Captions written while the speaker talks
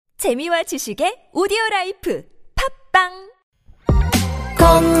재미와 지식의 오디오라이프 팝빵.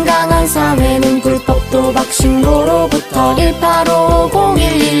 건강한 사회는 불법 도박 신고로부터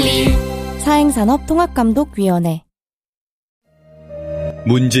 1850112 사행산업통합감독위원회.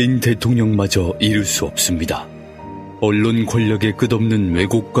 문재인 대통령마저 이룰 수 없습니다. 언론 권력의 끝없는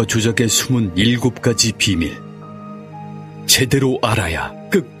왜곡과 조작의 숨은 7가지 비밀. 제대로 알아야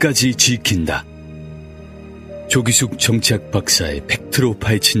끝까지 지킨다. 조기숙 정치학 박사의 팩트로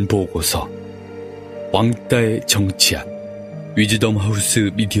파헤친 보고서. 왕따의 정치학. 위즈덤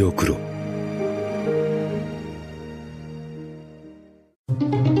하우스 미디어 그룹.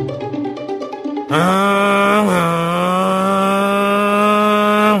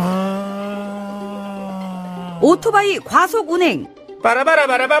 오토바이 과속 운행.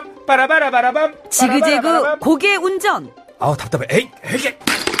 빠라바라바라밤 빠라바라바라밤. 지그재그 고개 운전. 아우 답답해. 에이.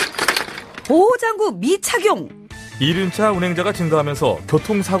 보호장구 미착용. 이륜차 운행자가 증가하면서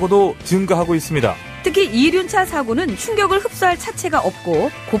교통사고도 증가하고 있습니다. 특히 이륜차 사고는 충격을 흡수할 차체가 없고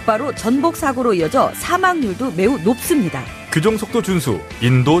곧바로 전복 사고로 이어져 사망률도 매우 높습니다. 규정속도 준수,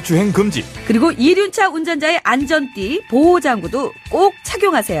 인도 주행 금지. 그리고 이륜차 운전자의 안전띠, 보호장구도 꼭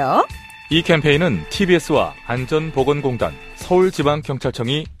착용하세요. 이 캠페인은 TBS와 안전보건공단,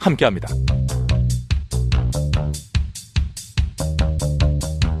 서울지방경찰청이 함께합니다.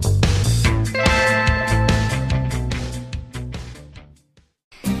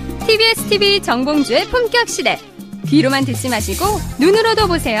 TBS TV 정봉주의 품격 시대. 귀로만 듣지 마시고 눈으로도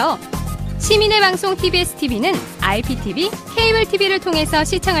보세요. 시민의 방송 TBS TV는 IPTV, 케이블 TV를 통해서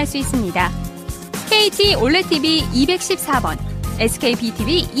시청할 수 있습니다. KT 올레 TV 214번, SK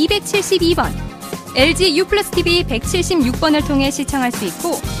BTV 272번, LG U 플러스 TV 176번을 통해 시청할 수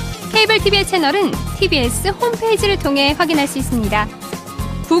있고, 케이블 TV의 채널은 TBS 홈페이지를 통해 확인할 수 있습니다.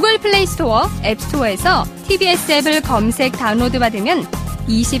 구글 플레이 스토어, 앱 스토어에서 TBS 앱을 검색 다운로드 받으면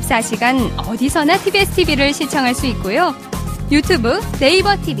 24시간 어디서나 TBS TV를 시청할 수 있고요. 유튜브,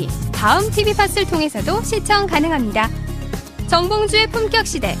 네이버 TV, 다음 TV 팟을 통해서도 시청 가능합니다. 정봉주의 품격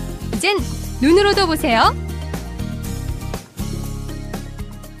시대. 이젠 눈으로도 보세요.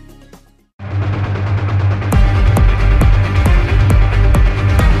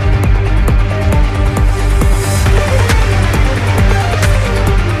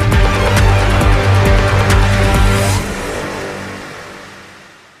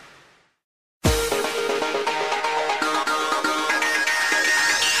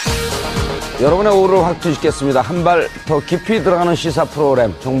 여러분의 오후를 확 뒤집겠습니다. 한 발 더 깊이 들어가는 시사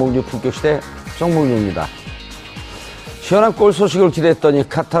프로그램 정봉주 품격시대 정봉주입니다. 시원한 골 소식을 기대했더니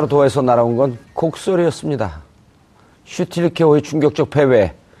카타르 도하에서 날아온 건 곡소리였습니다. 슈틸리케오의 충격적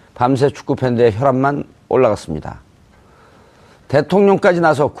패배에 밤새 축구팬들의 혈압만 올라갔습니다. 대통령까지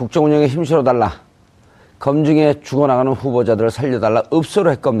나서 국정운영에 힘실어달라, 검증에 죽어나가는 후보자들을 살려달라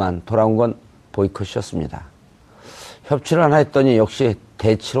읍소를 했건만 돌아온 건 보이콧이었습니다. 협치를 하나 했더니 역시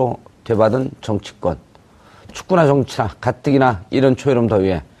대치로 되받은 정치권. 축구나 정치나 가뜩이나 이런 초여름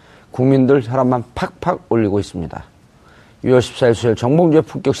더위에 국민들 혈압만 팍팍 올리고 있습니다. 6월 14일 수요일 정봉주의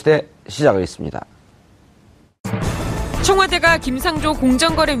품격시대 시작하겠습니다. 청와대가 김상조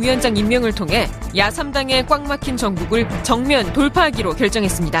공정거래위원장 임명을 통해 야3당의 꽉 막힌 정국을 정면 돌파하기로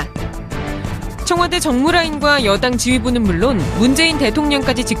결정했습니다. 청와대 정무라인과 여당 지휘부는 물론 문재인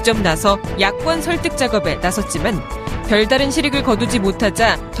대통령까지 직접 나서 야권 설득 작업에 나섰지만 별다른 실익을 거두지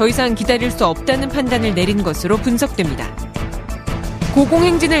못하자 더 이상 기다릴 수 없다는 판단을 내린 것으로 분석됩니다.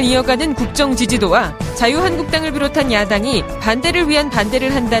 고공행진을 이어가는 국정 지지도와 자유한국당을 비롯한 야당이 반대를 위한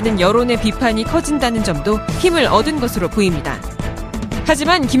반대를 한다는 여론의 비판이 커진다는 점도 힘을 얻은 것으로 보입니다.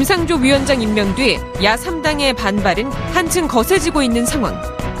 하지만 김상조 위원장 임명 뒤 야3당의 반발은 한층 거세지고 있는 상황.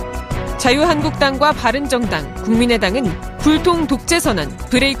 자유한국당과 바른정당, 국민의당은 불통 독재선언,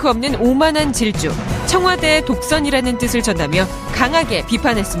 브레이크 없는 오만한 질주, 청와대의 독선이라는 뜻을 전하며 강하게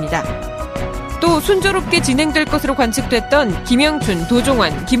비판했습니다. 또 순조롭게 진행될 것으로 관측됐던 김영춘,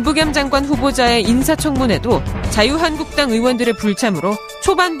 도종환, 김부겸 장관 후보자의 인사청문회도 자유한국당 의원들의 불참으로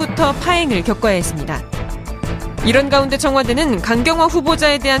초반부터 파행을 겪어야 했습니다. 이런 가운데 청와대는 강경화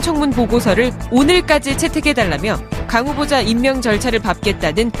후보자에 대한 청문 보고서를 오늘까지 채택해달라며 강 후보자 임명 절차를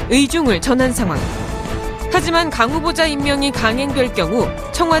밟겠다는 의중을 전한 상황. 하지만 강 후보자 임명이 강행될 경우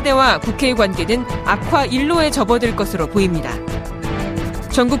청와대와 국회의 관계는 악화 일로에 접어들 것으로 보입니다.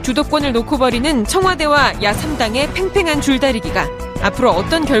 전국 주도권을 놓고 벌이는 청와대와 야3당의 팽팽한 줄다리기가 앞으로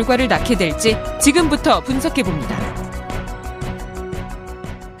어떤 결과를 낳게 될지 지금부터 분석해봅니다.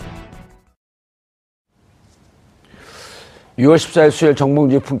 (6월 14일) 수요일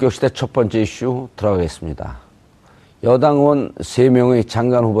정봉주의 품격시대 첫 번째 이슈 들어가겠습니다. 여당 의원 3명의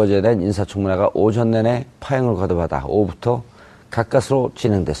장관 후보자에 대한 인사청문회가 오전 내내 파행을 거듭하다 오후부터 가까스로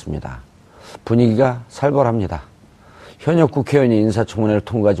진행됐습니다. 분위기가 살벌합니다. 현역 국회의원이 인사청문회를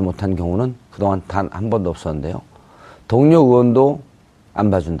통과하지 못한 경우는 그동안 단 한 번도 없었는데요. 동료 의원도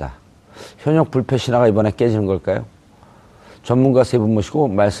안 봐준다. 현역 불패 신화가 이번에 깨지는 걸까요? 전문가 세 분 모시고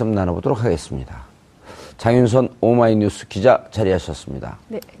말씀 나눠보도록 하겠습니다. 장윤선 오마이뉴스 기자 자리하셨습니다.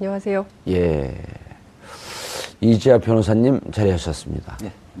 네, 안녕하세요. 예. 이지아 변호사님 자리하셨습니다.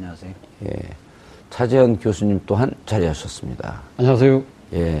 네, 안녕하세요. 예. 차재현 교수님 또한 자리하셨습니다. 안녕하세요.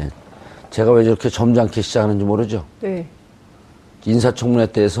 예. 제가 왜 저렇게 점잖게 시작하는지 모르죠? 네. 인사청문회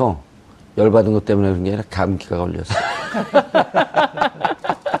때에서 열받은 것 때문에 그런 게 아니라 감기가 걸렸어요.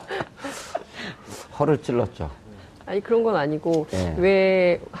 허를 찔렀죠. 아니, 그런 건 아니고, 예.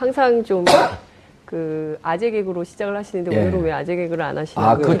 왜 항상 좀, 아재 개그로 시작을 하시는데, 예. 오늘은 왜 아재 개그를 안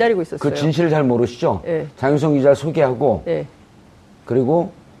하시냐고 기다리고 있었어요. 그 진실을 잘 모르시죠? 예. 장윤성 기자를 소개하고, 예.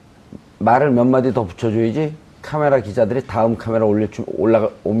 그리고 말을 몇 마디 더 붙여줘야지 카메라 기자들이 다음 카메라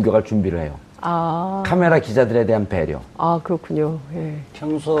옮겨갈 준비를 해요. 아. 카메라 기자들에 대한 배려. 아, 그렇군요. 예.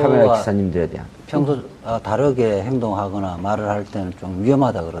 카메라 기사님들에 대한. 평소 다르게 행동하거나 말을 할 때는 좀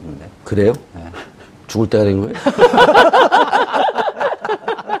위험하다 그러던데. 그래요? 네. 죽을 때가 된 거예요?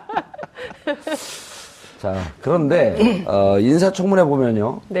 자, 그런데, 인사청문회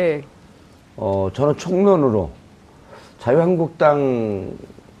보면요. 네. 저는 총론으로 자유한국당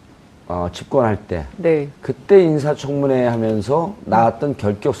집권할 때. 네. 그때 인사청문회 하면서 나왔던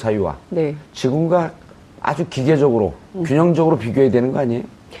결격 사유와. 네. 지금과 아주 기계적으로, 균형적으로 비교해야 되는 거 아니에요?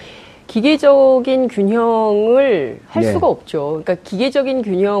 기계적인 균형을 할 예. 수가 없죠. 그러니까 기계적인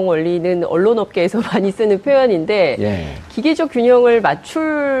균형 원리는 언론업계에서 많이 쓰는 표현인데 예. 기계적 균형을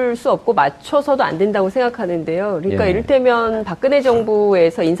맞출 수 없고 맞춰서도 안 된다고 생각하는데요. 그러니까 예. 이를테면 박근혜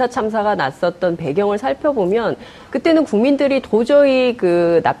정부에서 인사참사가 났었던 배경을 살펴보면 그때는 국민들이 도저히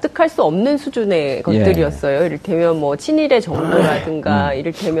납득할 수 없는 수준의 것들이었어요. 이를테면 뭐 친일의 정도라든가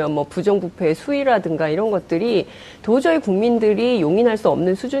이를테면 뭐 부정부패의 수위라든가 이런 것들이 도저히 국민들이 용인할 수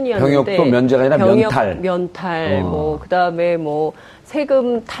없는 수준이었는데 병역도 면제가 아니라 면탈, 뭐 그다음에 뭐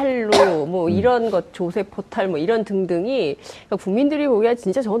세금 탈루, 뭐 이런 것, 조세 포탈, 뭐 이런 등등이 그러니까 국민들이 보기에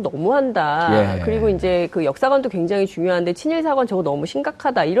진짜 저건 너무한다. 예. 그리고 이제 그 역사관도 굉장히 중요한데 친일 사관 저거 너무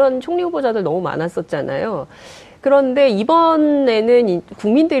심각하다. 이런 총리 후보자들 너무 많았었잖아요. 그런데 이번에는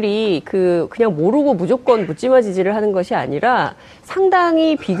국민들이 그냥 모르고 무조건 묻지마 지지를 하는 것이 아니라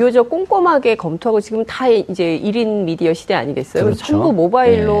상당히 비교적 꼼꼼하게 검토하고 지금 다 이제 1인 미디어 시대 아니겠어요? 그렇죠. 그래서 전부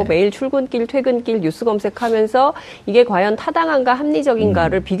모바일로 네. 매일 출근길, 퇴근길 뉴스 검색하면서 이게 과연 타당한가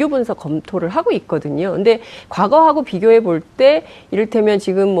합리적인가를 비교 분석 검토를 하고 있거든요. 근데 과거하고 비교해 볼 때 이를테면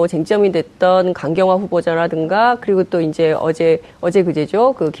지금 뭐 쟁점이 됐던 강경화 후보자라든가 그리고 또 이제 어제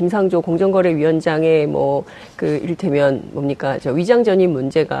그제죠. 그 김상조 공정거래위원장의 이를테면 뭡니까? 위장 전입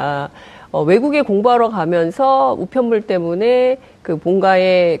문제가 외국에 공부하러 가면서 우편물 때문에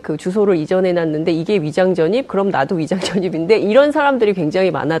본가에 주소를 이전해 놨는데 이게 위장 전입? 그럼 나도 위장 전입인데 이런 사람들이 굉장히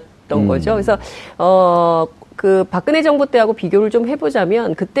많았던 거죠. 그래서 박근혜 정부 때하고 비교를 좀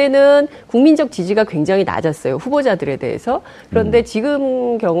해보자면 그때는 국민적 지지가 굉장히 낮았어요. 후보자들에 대해서. 그런데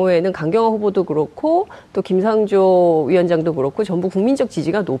지금 경우에는 강경화 후보도 그렇고 또 김상조 위원장도 그렇고 전부 국민적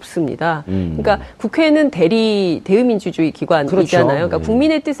지지가 높습니다. 그러니까 국회는 대의민주주의 기관이잖아요. 그렇죠. 그러니까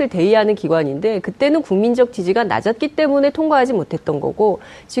국민의 뜻을 대의하는 기관인데 그때는 국민적 지지가 낮았기 때문에 통과하지 못했던 거고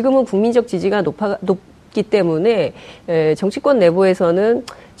지금은 국민적 지지가 높기 때문에 정치권 내부에서는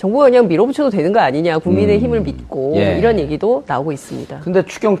정부가 그냥 밀어붙여도 되는 거 아니냐. 국민의 힘을 믿고 예. 이런 얘기도 나오고 있습니다. 근데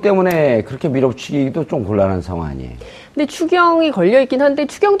추경 때문에 그렇게 밀어붙이기도 좀 곤란한 상황 아니에요? 근데 추경이 걸려있긴 한데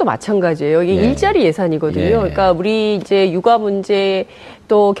추경도 마찬가지예요. 이게 예. 일자리 예산이거든요. 예. 그러니까 우리 이제 육아 문제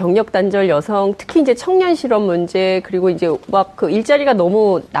또 경력 단절 여성 특히 이제 청년 실업 문제 그리고 이제 일자리가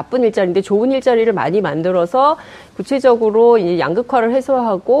너무 나쁜 일자리인데 좋은 일자리를 많이 만들어서 구체적으로 이제 양극화를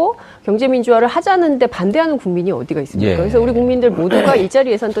해소하고 경제 민주화를 하자는데 반대하는 국민이 어디가 있습니까? 예. 그래서 우리 국민들 모두가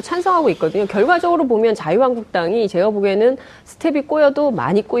일자리 예산도 찬성하고 있거든요. 결과적으로 보면 자유한국당이 제가 보기에는 스텝이 꼬여도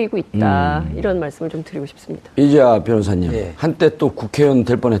많이 꼬이고 있다. 이런 말씀을 좀 드리고 싶습니다. 이지아 변호사님, 예. 한때 또 국회의원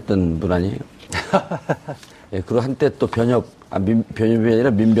될 뻔했던 분 아니에요? 예, 그리고 한때 또 변협이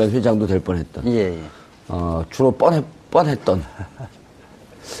아니라 민변 회장도 될 뻔했던. 예. 주로 뻔했던.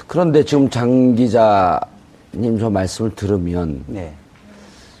 그런데 지금 장 기자님 저 말씀을 들으면 네.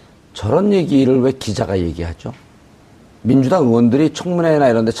 저런 얘기를 왜 기자가 얘기하죠? 민주당 의원들이 청문회나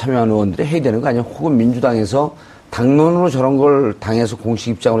이런 데 참여하는 의원들이 해야 되는 거 아니에요? 혹은 민주당에서 당론으로 저런 걸 당에서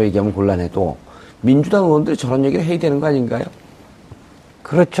공식 입장으로 얘기하면 곤란해도 민주당 의원들이 저런 얘기를 해야 되는 거 아닌가요?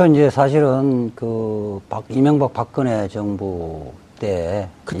 그렇죠. 이제 사실은 이명박 박근혜 정부 때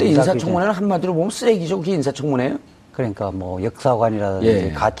그때 인사청문회는 한마디로 보면 쓰레기죠. 그게 인사청문회예요? 그러니까 뭐 역사관이라든지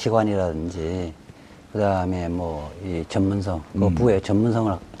예. 가치관이라든지 그다음에 뭐 이 전문성, 그 부의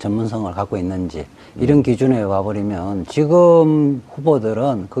전문성을 갖고 있는지 이런 기준에 와버리면 지금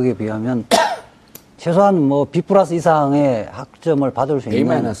후보들은 거기에 비하면 최소한 뭐 B+ 이상의 학점을 받을 수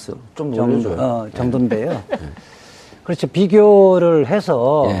있는 A- 좀 올려줘요. 정도인데요. 그렇죠. 비교를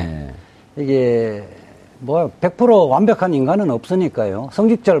해서 이게 뭐 100% 완벽한 인간은 없으니까요.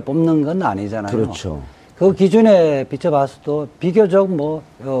 성직자를 뽑는 건 아니잖아요. 그렇죠. 그 기준에 비춰봐서도 비교적 뭐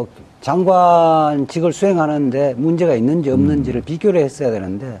장관직을 수행하는데 문제가 있는지 없는지를 비교를 했어야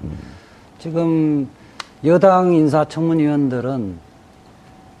되는데 지금 여당 인사청문위원들은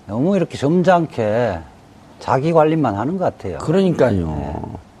너무 이렇게 점잖게 자기 관리만 하는 것 같아요.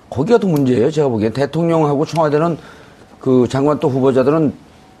 그러니까요. 거기가 더 문제예요. 제가 보기엔 대통령하고 청와대는 그 장관 또 후보자들은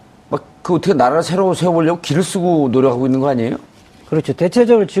막 그 어떻게 나라를 새로 세워보려고 기를 쓰고 노력하고 있는 거 아니에요? 그렇죠.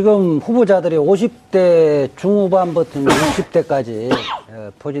 대체적으로 지금 후보자들이 50대 중후반부터 60대까지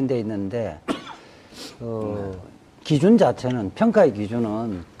포진되어 있는데 기준 자체는 평가의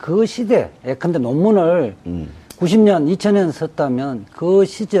기준은 그 시대 예컨대 논문을 90년, 2000년 썼다면 그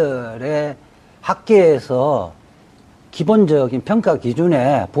시절에 학계에서 기본적인 평가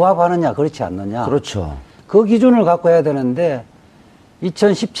기준에 부합하느냐 그렇지 않느냐. 그렇죠. 그 기준을 갖고 해야 되는데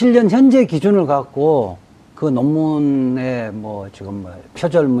 2017년 현재 기준을 갖고 그 논문의 뭐 지금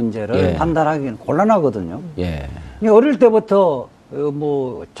표절 문제를 판단하기는 곤란하거든요. 어릴 때부터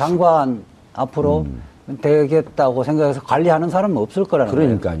뭐 장관 앞으로 되겠다고 생각해서 관리하는 사람은 없을 거라는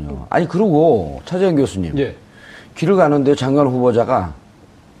거예요. 그러니까요. 아니 그리고 차재현 교수님 길을 가는데 장관 후보자가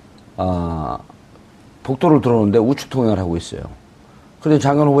복도를 들어오는데 우측 통행을 하고 있어요. 그런데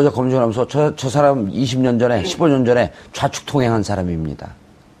장관 후보자 검증하면서 저 사람 20년 전에 15년 전에 좌측 통행한 사람입니다.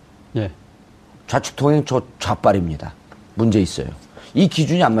 좌측 통행 저 좌빨입니다. 문제 있어요. 이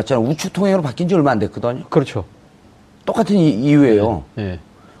기준이 안 맞잖아요. 우측 통행으로 바뀐 지 얼마 안 됐거든요. 그렇죠. 똑같은 이유예요.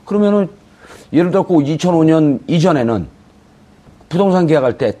 그러면은 예를 들어 2005년 이전에는 부동산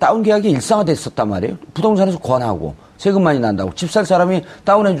계약할 때 다운 계약이 일상화됐었단 말이에요. 부동산에서 권하고 세금 많이 난다고 집 살 사람이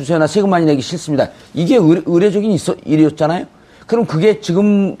다운해 주세요. 나 세금 많이 내기 싫습니다. 이게 의례적인 일이었잖아요. 그럼 그게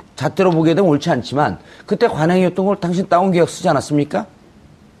지금 잣대로 보게 되면 옳지 않지만 그때 관행이었던 걸 당신 다운 계약 쓰지 않았습니까?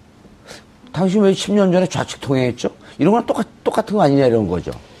 당신 왜 10년 전에 좌측 통행했죠? 이런 건 똑같은 거 아니냐 이런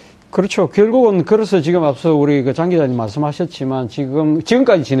거죠. 그렇죠. 결국은 그래서 지금 앞서 우리 그 장 기자님 말씀하셨지만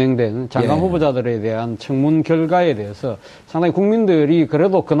지금까지 진행된 장관 후보자들에 대한 청문 결과에 대해서 상당히 국민들이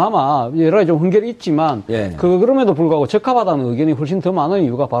그래도 그나마 여러 가지 좀 훈결이 있지만 그럼에도 불구하고 적합하다는 의견이 훨씬 더 많은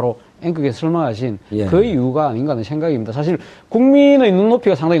이유가 바로 앵커께서 설명하신 그 이유가 아닌가 하는 생각입니다. 사실 국민의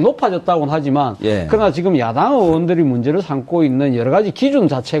눈높이가 상당히 높아졌다고는 하지만 그러나 지금 야당 의원들이 문제를 삼고 있는 여러 가지 기준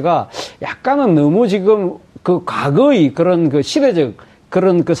자체가 약간은 너무 지금 그 과거의 그런 그 시대적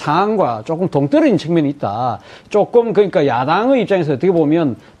그런 그 상황과 조금 동떨어진 측면이 있다. 조금 그러니까 야당의 입장에서 어떻게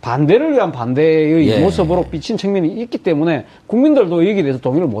보면 반대를 위한 반대의 모습으로 비친 측면이 있기 때문에 국민들도 여기에 대해서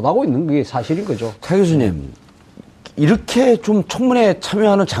동의를 못하고 있는 게 사실인 거죠. 차 교수님, 이렇게 좀 청문회에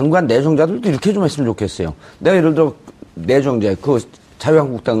참여하는 장관 내정자들도 이렇게 좀 했으면 좋겠어요. 내가 예를 들어 내정자, 그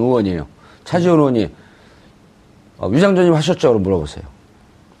자유한국당 의원이에요. 차지원 의원이 위장 전입 하셨죠? 그럼 물어보세요.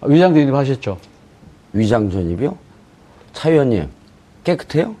 위장 전입 하셨죠. 위장 전입이요? 차 의원님.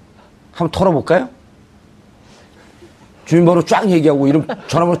 깨끗해요? 한번 털어볼까요? 주민번호 쫙 얘기하고 이름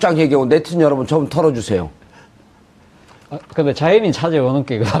전화번호 쫙 얘기하고 네티즌 여러분 좀 털어주세요. 근데 자연인 차재원은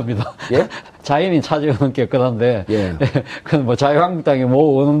깨끗합니다. 자연인 차재원은 깨끗한데 그건 뭐 자유한국당의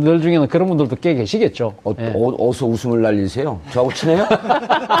뭐 의원들 중에는 그런 분들도 꽤 계시겠죠. 어디서 웃음을 날리세요? 저하고 친해요?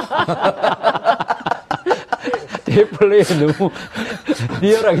 플레이에 너무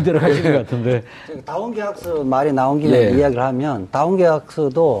리얼하게 들어가시는 것 같은데. 다운계약서 말이 나온 김에 이야기를 하면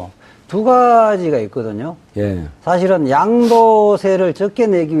다운계약서도 두 가지가 있거든요. 사실은 양도세를 적게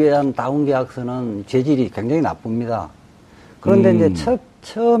내기 위한 다운계약서는 재질이 굉장히 나쁩니다. 그런데 이제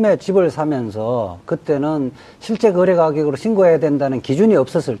처음에 집을 사면서 그때는 실제 거래 가격으로 신고해야 된다는 기준이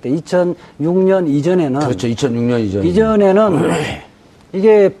없었을 때 2006년 이전에는 그렇죠. 2006년 이전에는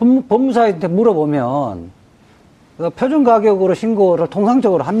이게 법무사한테 물어보면 표준 가격으로 신고를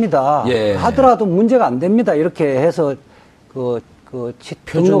통상적으로 합니다. 하더라도 문제가 안 됩니다. 이렇게 해서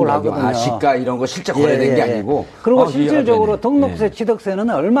등록을 하거든요. 시가 이런 거 실제 거래된 게 아니고. 그리고 실질적으로 등록세, 취득세는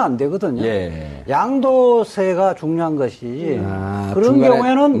얼마 안 되거든요. 양도세가 중요한 것이 그런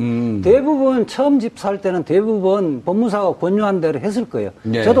경우에는 대부분 처음 집 살 때는 대부분 법무사가 권유한 대로 했을 거예요.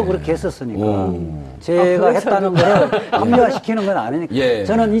 저도 그렇게 했었으니까. 제가 했다는 거를 합리화시키는 건 아니니까.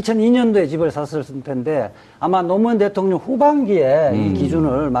 저는 2002년도에 집을 샀을 텐데 아마 노무현 대통령 후반기에 이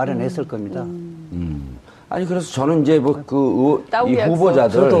기준을 마련했을 겁니다. 아니 그래서 저는 이제 이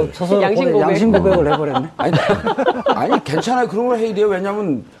후보자들 저도 양심 고백을 해버렸네. 아니 괜찮아요. 그런 걸 해야 돼요.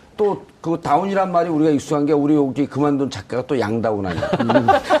 왜냐하면 또 그 다운이란 말이 우리가 익숙한 게 우리 여기 그만둔 작가가 또 양다운 아니야.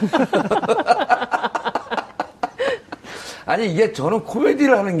 아니 이게 저는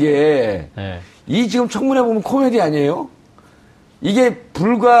코미디를 하는 게 이 지금 청문회 보면 코미디 아니에요? 이게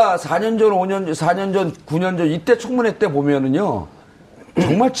불과 4년 전, 5년 전, 4년 전, 9년 전 이때 청문회 때 보면은요.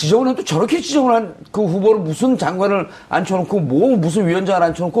 정말 지정을 해도 저렇게 지정을 한 그 후보를 무슨 장관을 앉혀놓고 무슨 위원장을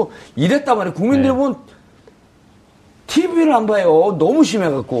앉혀놓고 이랬단 말이에요. 국민들이 보면 TV를 안 봐요. 너무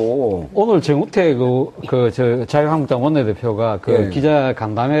심해갖고. 오늘 정우택 자유한국당 원내대표가 기자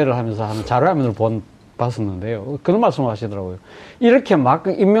간담회를 하면서 하는 자료화면을 봤었는데요. 그런 말씀을 하시더라고요. 이렇게 막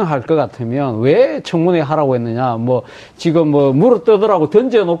임명할 것 같으면 왜 청문회 하라고 했느냐, 지금 물어 뜯으라고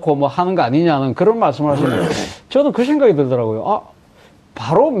던져놓고 하는 거 아니냐는 그런 말씀을 하시는데, 저도 그 생각이 들더라고요.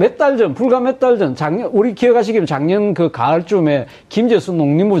 바로 불과 몇 달 전, 우리 기억하시기로 작년 그 가을쯤에 김재수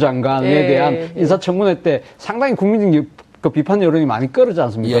농림부 장관에 대한 인사청문회 때 상당히 국민적 그 비판 여론이 많이 끌었지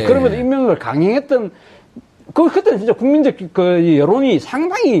않습니까? 그러면서 임명을 강행했던, 그때는 진짜 국민적 그 여론이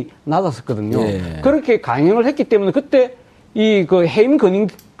상당히 낮았었거든요. 그렇게 강행을 했기 때문에 그때 해임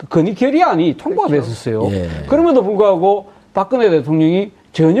건의 결의안이 통과가 됐었어요. 그럼에도 불구하고 박근혜 대통령이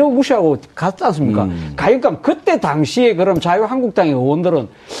전혀 무시하고 갔지 않습니까? 그러니까 그때 당시에 그럼 자유한국당의 의원들은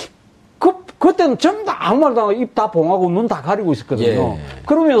그때는 전부 다 아무 말도 안 하고 입 다 봉하고 눈 다 가리고 있었거든요.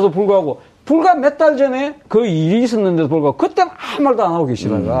 그러면서 불구하고 불과 몇 달 전에 그 일이 있었는데도 불구하고 그때는 아무 말도 안 하고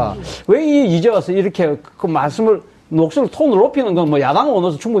계시다가 왜 이제 와서 이렇게 그 말씀을 목소리 톤을 높이는 건 야당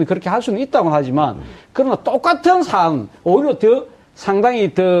의원으로서 충분히 그렇게 할 수는 있다고 하지만 그러나 똑같은 사안 오히려 더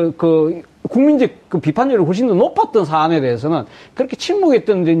상당히 더 국민적 그 비판율이 훨씬 더 높았던 사안에 대해서는 그렇게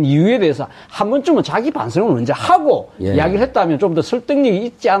침묵했던 이유에 대해서 한 번쯤은 자기 반성을 먼저 하고 이야기를 했다면 좀 더 설득력이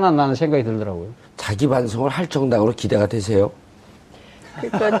있지 않았나 하는 생각이 들더라고요. 자기 반성을 할 정당으로 기대가 되세요?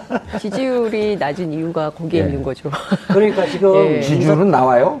 그러니까 지지율이 낮은 이유가 거기에 있는 거죠. 그러니까 지금 지지율은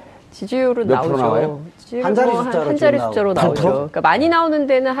나와요? 지지율은 나오죠. 나와요? 한 자리 숫자로 나오죠. 그러니까 많이 나오는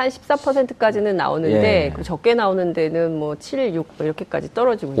데는 한 14%까지는 나오는데 적게 나오는 데는 7, 6 이렇게까지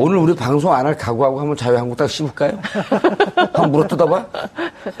떨어지고 오늘 우리 방송 안 할 각오하고 한번 자유한국당 씹을까요? 한번 물어뜯어봐.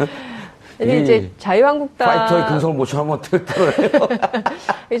 근데 이제 자유한국당 파이터의 근성을 못 쳐하면 어떻게 떨어요?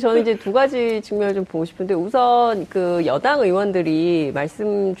 저는 이제 두 가지 측면을 좀 보고 싶은데 우선 그 여당 의원들이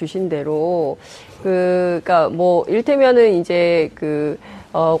말씀 주신 대로 그러니까 이를테면은 이제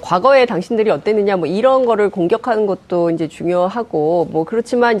과거에 당신들이 어땠느냐, 이런 거를 공격하는 것도 이제 중요하고,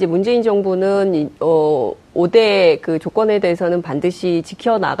 그렇지만 이제 문재인 정부는, 5대 그 조건에 대해서는 반드시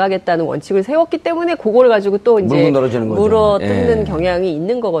지켜나가겠다는 원칙을 세웠기 때문에 그걸 가지고 또 이제 물어뜯는 경향이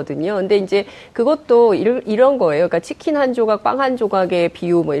있는 거거든요. 근데 이제 그것도 이런 거예요. 그러니까 치킨 한 조각, 빵 한 조각의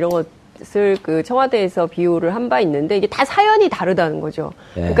비유 이런 것을 그 청와대에서 비유를 한 바 있는데 이게 다 사연이 다르다는 거죠.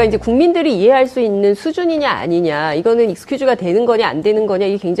 그러니까 이제 국민들이 이해할 수 있는 수준이냐 아니냐, 이거는 익스큐즈가 되는 거냐 안 되는 거냐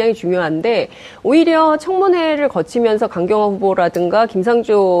이게 굉장히 중요한데 오히려 청문회를 거치면서 강경화 후보라든가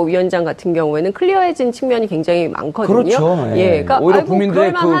김상조 위원장 같은 경우에는 클리어해진 측면이 굉장히 많거든요. 그렇죠. 그러니까 오히려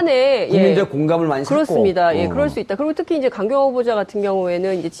국민들의 국민들의 공감을 많이 샀고. 그렇습니다. 그럴 수 있다. 그리고 특히 이제 강경화 후보자 같은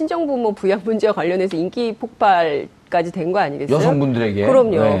경우에는 이제 친정부모 부양 문제와 관련해서 인기 폭발 까지 된 거 아니겠어요? 여성분들에게.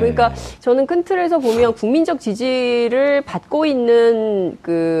 그럼요. 그러니까 저는 큰 틀에서 보면 국민적 지지를 받고 있는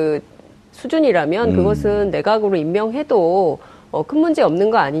그 수준이라면 그것은 내각으로 임명해도 큰 문제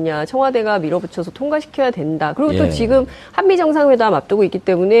없는 거 아니냐. 청와대가 밀어붙여서 통과시켜야 된다. 그리고 또 지금 한미 정상회담 앞두고 있기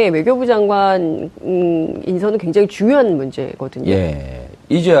때문에 외교부 장관 인선은 굉장히 중요한 문제거든요.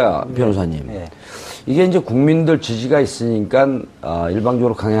 이재하 변호사님. 이게 이제 국민들 지지가 있으니까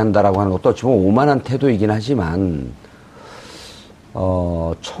일방적으로 강행한다라고 하는 것도 어찌 보면 오만한 태도이긴 하지만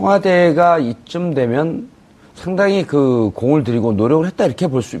청와대가 이쯤 되면 상당히 그 공을 들이고 노력을 했다 이렇게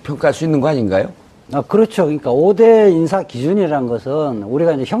평가할 수 있는 거 아닌가요? 그렇죠. 그러니까 5대 인사 기준이라는 것은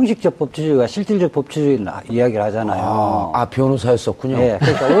우리가 이제 형식적 법치주의와 실질적 법치주의 이야기를 하잖아요. 변호사였었군요.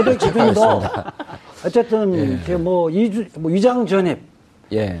 그러니까 5대 기준도 어쨌든 위장 전입.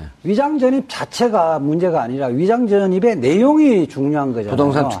 위장 전입 자체가 문제가 아니라 위장 전입의 내용이 중요한 거잖아요.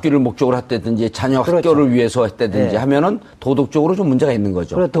 부동산 투기를 목적으로 했다든지 자녀 학교를 위해서 했다든지 하면은 도덕적으로 좀 문제가 있는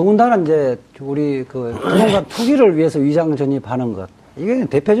거죠. 그래 더군다나 이제 우리 그 부동산 투기를 위해서 위장 전입하는 것 이게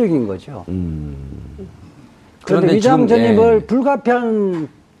대표적인 거죠. 그런데 위장 전입을 불가피한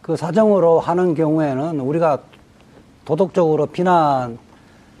그 사정으로 하는 경우에는 우리가 도덕적으로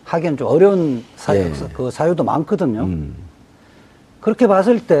비난하기엔 좀 어려운 그 사유도 많거든요. 그렇게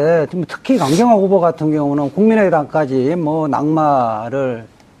봤을 때, 특히 강경화 후보 같은 경우는 국민의당까지 낙마를,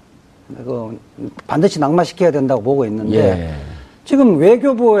 반드시 낙마시켜야 된다고 보고 있는데, 지금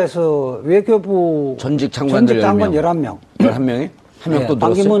외교부 전직 장관들 11명. 11명이? 한 명 또 늘었어요?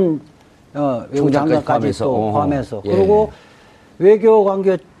 반기문 외교장관까지 또 포함해서. 그리고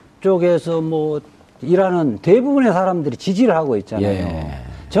외교관계 쪽에서 뭐 일하는 대부분의 사람들이 지지를 하고 있잖아요. 예.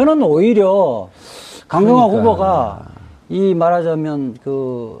 저는 오히려 강경화 그러니까. 후보가 이 말하자면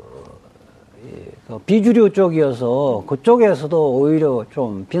그 비주류 쪽이어서 그쪽에서도 오히려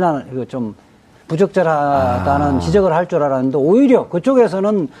좀 좀 부적절하다는 지적을 할 줄 알았는데 오히려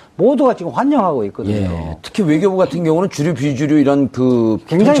그쪽에서는 모두가 지금 환영하고 있거든요. 예. 특히 외교부 같은 경우는 주류 비주류 이런 그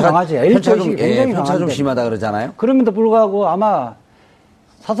굉장히 강하지. 편차 좀 굉장히 편차 좀 강한데. 심하다 그러잖아요. 그럼에도 불구하고 아마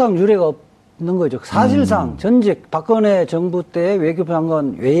사상 유례가 없는 거죠. 사실상 전직 박근혜 정부 때 외교부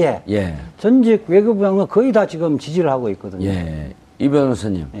장관 외에 전직 외교부 장관 거의 다 지금 지지를 하고 있거든요. 예. 이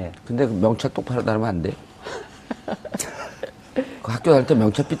변호사님. 근데 그 명찰 똑바로 달으면 안 돼요? 그 학교 다닐 때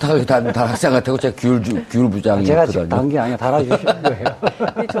명찰 삐딱하게 다는 학생 같아고 제가 규율 부장이었거든요. 제가 지금 단 게 아니라 달아주시는 거예요.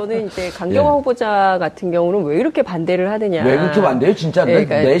 근데 저는 이제 강경화 후보자 같은 경우는 왜 이렇게 반대를 하느냐. 왜 그렇게 반대해요? 진짜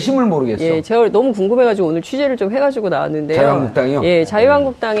내심을 모르겠어. 예, 제가 너무 궁금해가지고 오늘 취재를 좀 해가지고 나왔는데요. 자유한국당이요? 예,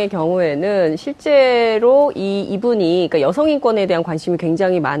 자유한국당의 경우에는 실제로 이분이 그러니까 여성 인권에 대한 관심이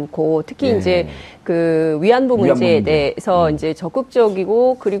굉장히 많고 특히 이제 그 위안부 문제에 대해서 이제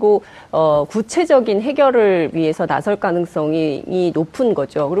적극적이고 그리고 구체적인 해결을 위해서 나설 가능성이 높은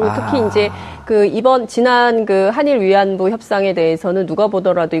거죠. 그리고 특히 이제 그 지난 그 한일 위안부 협상에 대해서는 누가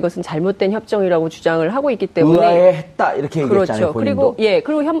보더라도 이것은 잘못된 협정이라고 주장을 하고 있기 때문에 의아해했다 이렇게 얘기했잖아요. 그렇죠. 그리고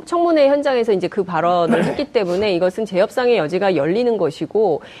그리고 청문회 현장에서 이제 그 발언을 했기 때문에 이것은 재협상의 여지가 열리는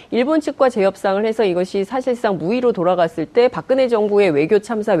것이고 일본 측과 재협상을 해서 이것이 사실상 무의로 돌아갔을 때 박근혜 정부의 외교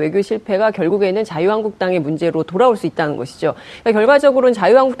참사, 외교 실패가 결국에는 자유한국당의 문제로 돌아올 수 있다는 것이죠. 그러니까 결과적으로는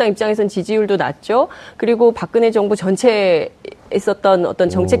자유한국당 입장에서는 지지율도 낮죠. 그리고 박근혜 정부 전체에 있었던 어떤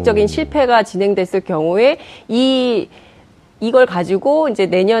정책적인 실패가 진행됐을 경우에 이걸 가지고 이제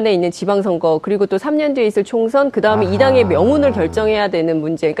내년에 있는 지방선거 그리고 또 3년 뒤에 있을 총선 그다음에 이 당의 명운을 결정해야 되는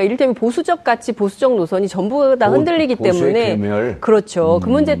문제. 그러니까 이를테면 보수적 노선이 전부 다 흔들리기 때문에 그렇죠. 그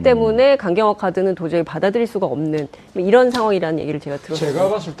문제 때문에 강경화 카드는 도저히 받아들일 수가 없는 이런 상황이라는 얘기를 제가 들었습니다.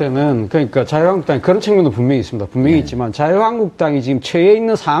 제가 봤을 때는 그러니까 자유한국당이 그런 측면도 분명히 있습니다. 분명히 있지만 자유한국당이 지금 처해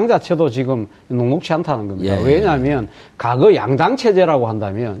있는 상황 자체도 지금 녹록치 않다는 겁니다. 왜냐하면 과거 양당 체제라고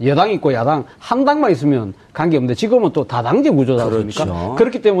한다면 여당 있고 야당 한 당만 있으면 관계없는데 지금은 또 다당제 구조다 보니까 그렇죠.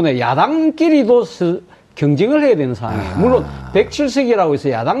 그렇기 때문에 야당끼리도 경쟁을 해야 되는 상황이에요. 물론 107석이라고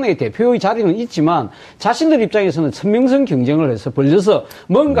해서 야당 내 대표의 자리는 있지만 자신들 입장에서는 선명성 경쟁을 해서 벌려서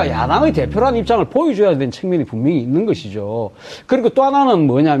뭔가 야당의 대표라는 입장을 보여줘야 되는 측면이 분명히 있는 것이죠. 그리고 또 하나는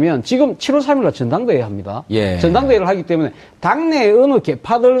뭐냐면 지금 7월 3일날 전당대회 합니다. 전당대회를 하기 때문에 당내 어느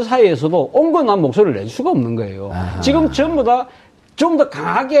계파들 사이에서도 온건한 목소리를 낼 수가 없는 거예요. 지금 전부 다 좀 더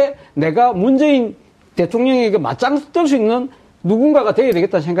강하게 내가 문재인 대통령에게 맞짱 뜰 수 있는 누군가가 돼야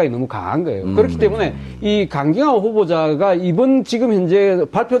되겠다는 생각이 너무 강한 거예요. 그렇기 때문에 이 강경화 후보자가 이번 지금 현재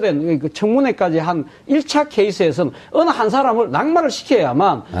발표된 그 청문회까지 한 1차 케이스에서는 어느 한 사람을 낙마를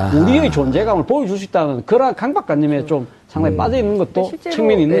시켜야만 우리의 존재감을 보여줄 수 있다는 그런 강박관념에 좀 상당히 빠져 있는 것도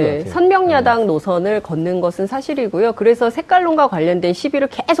측면이 있는 것 같아요. 선명야당 노선을 걷는 것은 사실이고요. 그래서 색깔론과 관련된 시비를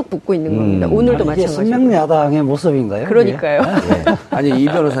계속 붙고 있는 겁니다. 오늘도 마찬가지고. 이게 선명야당의 모습인가요? 그러니까요. 아니 이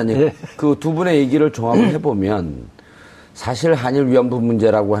변호사님 그 두 분의 얘기를 종합을 해보면 사실 한일 위안부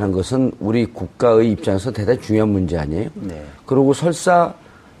문제라고 하는 것은 우리 국가의 입장에서 대단히 중요한 문제 아니에요? 그리고 설사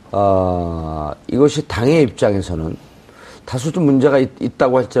이것이 당의 입장에서는 다소 좀 문제가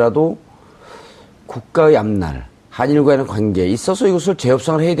있다고 할지라도 국가의 앞날 한일과의 관계에 있어서 이것을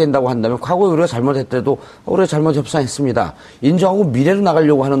재협상을 해야 된다고 한다면 과거에 우리가 잘못했더라도 우리가 잘못 협상했습니다. 인정하고 미래로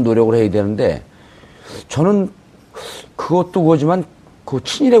나가려고 하는 노력을 해야 되는데 저는 그것도 그거지만 그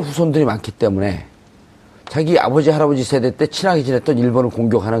친일의 후손들이 많기 때문에 자기 아버지 할아버지 세대 때 친하게 지냈던 일본을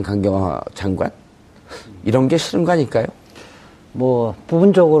공격하는 강경화 장관 이런 게 싫은 거 아닐까요? 뭐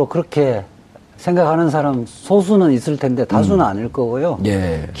부분적으로 그렇게 생각하는 사람 소수는 있을 텐데 다수는 아닐 거고요.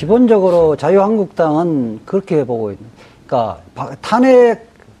 기본적으로 자유한국당은 그렇게 보고 있는. 그러니까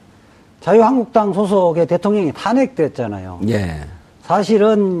자유한국당 소속의 대통령이 탄핵됐잖아요.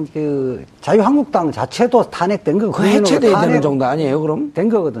 사실은 그 자유한국당 자체도 탄핵된 거. 그 해체돼야 되는 정도 아니에요, 그럼? 된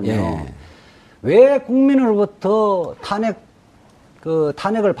거거든요. 왜 국민으로부터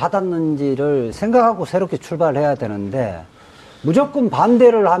탄핵을 받았는지를 생각하고 새롭게 출발해야 되는데 무조건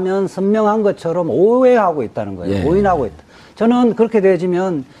반대를 하면 선명한 것처럼 오해하고 있다는 거예요. 오인하고 있다. 저는 그렇게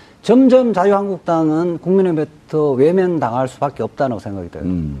되어지면 점점 자유한국당은 국민의힘부터 외면당할 수밖에 없다고 생각이 돼요.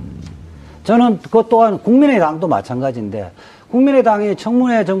 저는 그것 또한 국민의당도 마찬가지인데 국민의당이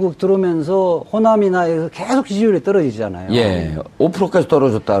청문회 전국 들어오면서 호남이나 계속 지지율이 떨어지잖아요. 5%까지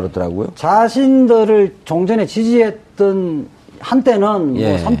떨어졌다 그러더라고요. 자신들을 종전에 지지했던 한때는 뭐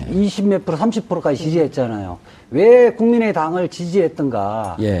 20몇 프로, 30%까지 지지했잖아요. 왜 국민의당을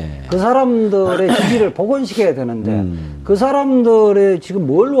지지했던가. 그 사람들의 지지를 복원시켜야 되는데 그 사람들의 지금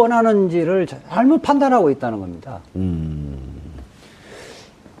뭘 원하는지를 잘못 판단하고 있다는 겁니다.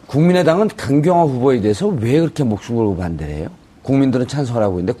 국민의당은 강경화 후보에 대해서 왜 그렇게 목숨 걸고 반대를 해요? 국민들은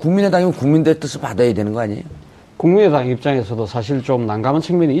찬성하고 있는데 국민의당이면 국민들의 뜻을 받아야 되는 거 아니에요? 국민의당 입장에서도 사실 좀 난감한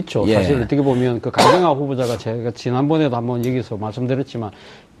측면이 있죠. 사실 어떻게 보면 그 강경화 후보자가 제가 지난번에도 한번 여기서 말씀드렸지만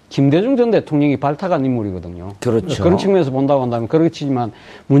김대중 전 대통령이 발탁한 인물이거든요. 그렇죠. 그런 측면에서 본다고 한다면 그렇지만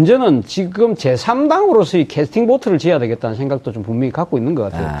문제는 지금 제3당으로서의 캐스팅 보트를 지어야 되겠다는 생각도 좀 분명히 갖고 있는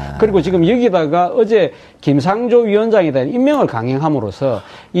것 같아요. 그리고 지금 여기다가 어제 김상조 위원장에 대한 임명을 강행함으로써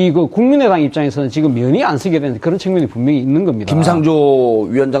이 그 국민의당 입장에서는 지금 면이 안 쓰게 되는 그런 측면이 분명히 있는 겁니다. 김상조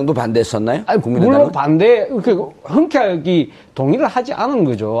위원장도 반대했었나요? 아니, 물론 흔쾌하게 동의를 하지 않은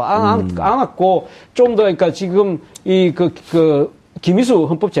거죠. 안 왔고 좀 더 그러니까 지금 김희수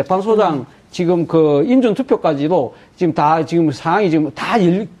헌법재판소장 지금 그 인준투표까지도 지금 다 지금 상황이 지금 다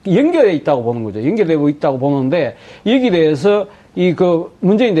연결돼 있다고 보는 거죠. 연결되고 있다고 보는데 여기 대해서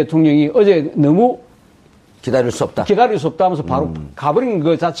문재인 대통령이 어제 너무 기다릴 수 없다 하면서 바로 가버린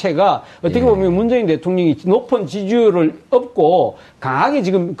것 자체가 어떻게 보면 문재인 대통령이 높은 지지율을 얻고 강하게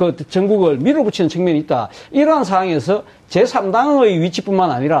지금 그 전국을 밀어붙이는 측면이 있다. 이러한 상황에서 제3당의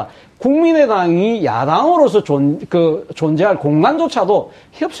위치뿐만 아니라 국민의당이 야당으로서 존재할 공간조차도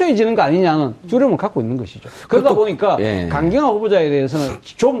협소해지는 거 아니냐는 두려움을 갖고 있는 것이죠. 그러다 보니까 강경화 후보자에 대해서는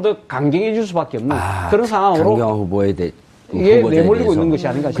좀 더 강경해질 수밖에 없는 그런 상황으로 강경화 후보에 대해 내몰리고 있는 것이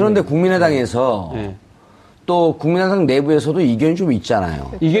아닌가 싶습니다. 그런데 국민의당에서 또 국민의당 내부에서도 이견이 좀 있잖아요.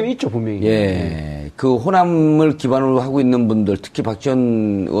 이견이 있죠, 분명히. 그 호남을 기반으로 하고 있는 분들, 특히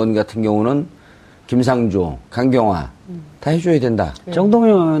박지원 의원 같은 경우는 김상조, 강경화 다 해줘야 된다.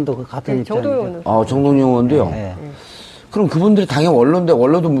 정동영 의원도 그 같은 입장이죠. 정동영 의원도요. 그럼 그분들이 당연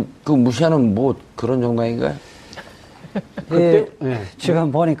원로도 그 무시하는 뭐 그런 정당인가요?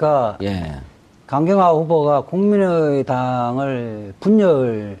 지금 보니까 강경화 후보가 국민의당을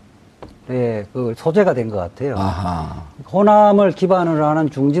분열의 그 소재가 된 것 같아요. 호남을 기반으로 하는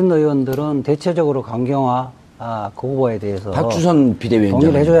중진 의원들은 대체적으로 강경화 그 후보에 대해서 박주선 비대위원장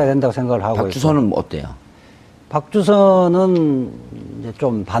동의를 해줘야 된다고 생각을 하고 박주선은 있고. 어때요? 박주선은 이제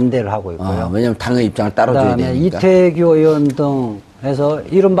좀 반대를 하고 있고요. 왜냐하면 당의 입장을 따라줘야 되니까. 이태규 의원 등 해서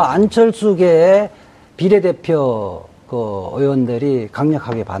이른바 안철수계의 비례대표 그 의원들이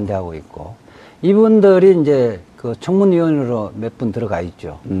강력하게 반대하고 있고 이분들이 이제 그 청문위원으로 몇 분 들어가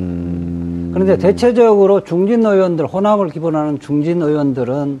있죠. 그런데 대체적으로 중진 의원들, 호남을 기본하는 중진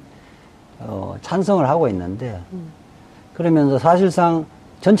의원들은 찬성을 하고 있는데 그러면서 사실상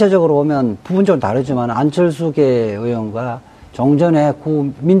전체적으로 보면 부분적으로 다르지만 안철수계 의원과 종전에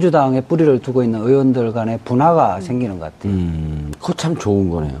민주당의 뿌리를 두고 있는 의원들 간의 분화가 생기는 것 같아요. 그거 참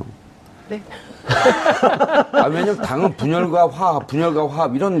좋은 거네요. 네. 왜냐면 당은 분열과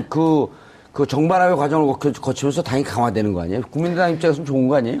화합 이런 그 정반합의 과정을 거치면서 당이 강화되는 거 아니에요? 국민의당 입장에서는 좋은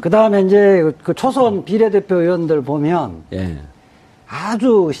거 아니에요? 그 다음에 이제 그 초선 비례대표 의원들 보면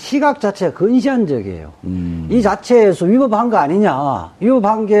아주 시각 자체가 근시안적이에요. 이 자체에서 위법한 거 아니냐.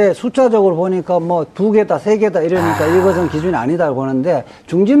 위법한 게 숫자적으로 보니까 뭐 2개다, 3개다 이러니까 이것은 기준이 아니다 보는데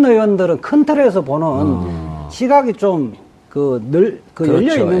중진 의원들은 큰 틀에서 보는 시각이 좀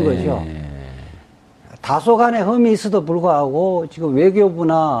열려 있는 거죠. 다소 간의 흠이 있어도 불구하고 지금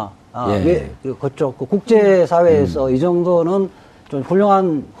외교부나 그쪽 국제사회에서 이 정도는 좀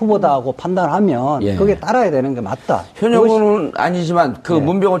훌륭한 후보다고 판단하면 그게 따라야 되는 게 맞다. 현역은 아니지만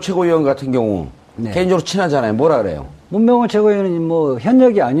문병호 최고위원 같은 경우 개인적으로 친하잖아요. 뭐라 그래요? 문병호 최고위원은 뭐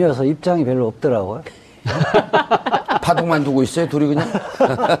현역이 아니어서 입장이 별로 없더라고요. 파동만 두고 있어요, 둘이 그냥?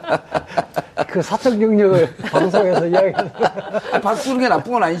 그 사적 경력을 방송에서 이야기해서. 박수는 게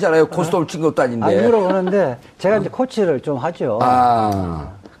나쁜 건 아니잖아요. 고스톱을 친 것도 아닌데. 물어보는데 제가 이제 코치를 좀 하죠.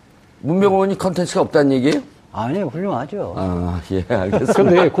 문병호 의원이 컨텐츠가 없다는 얘기예요? 아니요, 훌륭하죠. 알겠습니다.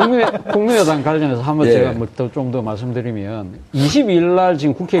 근데 국민의당 관련해서 한번 제가 좀 더 말씀드리면 22일 날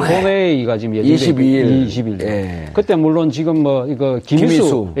지금 국회 본회의가 지금 예정돼 22일. 그때 물론 지금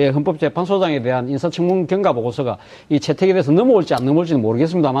김희수 헌법재판소장에 대한 인사청문 경과 보고서가 이 채택에 대해서 넘어올지 안 넘어올지는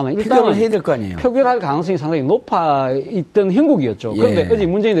모르겠습니다만 일단은 해야 될 거 아니에요. 표결할 가능성이 상당히 높아 있던 형국이었죠. 그런데 어제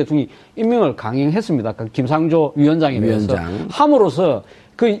문재인 대통령이 임명을 강행했습니다. 김상조 위원장에 대해서 함으로써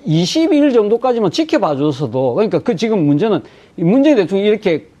그 22일 정도까지만 지켜봐줘서도, 그러니까 지금 문제는 문재인 대통령이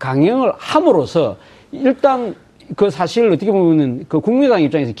이렇게 강행을 함으로써 일단 사실 어떻게 보면은 국민의당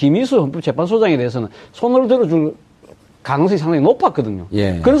입장에서 김희수 헌법재판소장에 대해서는 손을 들어줄 가능성이 상당히 높았거든요.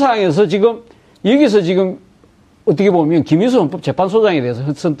 그런 상황에서 여기서 지금 어떻게 보면 김희수 헌법재판소장에 대해서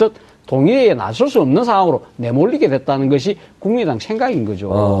선뜻 동의에 나설 수 없는 상황으로 내몰리게 됐다는 것이 국민의당 생각인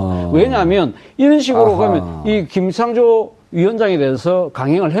거죠. 왜냐하면 이런 식으로 가면 이 김상조 위원장에 대해서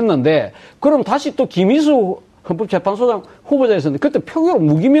강행을 했는데 그럼 다시 또 김희수 헌법재판소장 후보자에 있었는데 그때 표결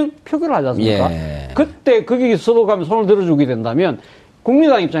무기명 표결을 하지 않습니까? 예. 그때 거기서도 가면 손을 들어주게 된다면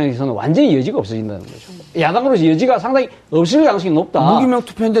국민의당 입장에서는 완전히 여지가 없어진다는 거죠. 야당으로서 여지가 상당히 없을 가능성이 높다. 무기명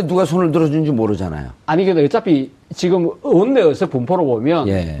투표인데 누가 손을 들어준지 모르잖아요. 아니 근데 어차피 지금 원내에서 분포로 보면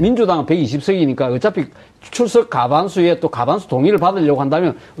민주당은 120석이니까 어차피 출석 가반수에 또 가반수 동의를 받으려고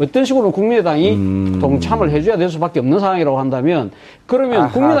한다면 어떤 식으로 국민의당이 동참을 해줘야 될 수밖에 없는 상황이라고 한다면 그러면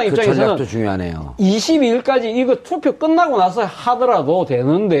국민의당 입장에서는 전략도 중요하네요. 22일까지 이거 투표 끝나고 나서 하더라도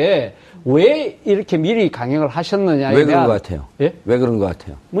되는데 왜 이렇게 미리 강행을 하셨느냐에 왜 그런 것 같아요? 예? 왜 그런 것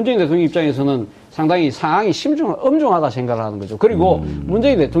같아요? 문재인 대통령 입장에서는 상당히 상황이 엄중하다 생각을 하는 거죠. 그리고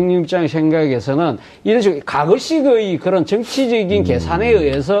문재인 대통령 입장의 생각에서는 이런 식으로 과거식의 그런 정치적인 계산에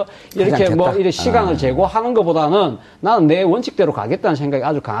의해서 이렇게 뭐 이런 시간을 제고하는 것보다는 나는 내 원칙대로 가겠다는 생각이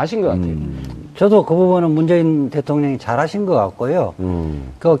아주 강하신 것 같아요. 저도 그 부분은 문재인 대통령이 잘하신 것 같고요.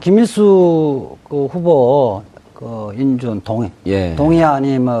 그 김일수 그 후보 그 인준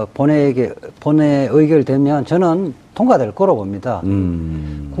동의안이 뭐 본회의 의결되면 저는 통과될 거로 봅니다.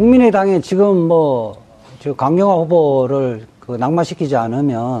 국민의당이 지금 저 강경화 후보를 그 낙마시키지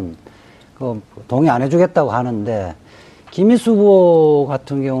않으면 그 동의 안 해주겠다고 하는데 김일수 후보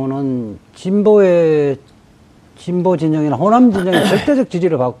같은 경우는 진보 진영이나 호남 진영의 절대적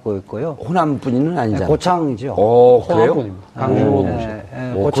지지를 받고 있고요. 호남뿐이는 아니잖아요. 고창이죠. 그래요?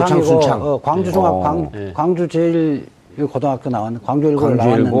 고창이고 순창. 광주 종합 광주 제일 고등학교 나왔는데 광주 1고를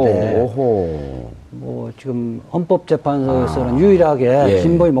나왔는데 뭐 지금 헌법재판소에서는 유일하게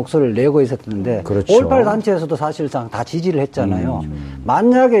진보의 목소리를 내고 있었는데 5.18 단체에서도 사실상 다 지지를 했잖아요.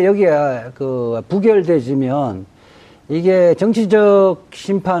 만약에 여기에 그 부결되지면 이게 정치적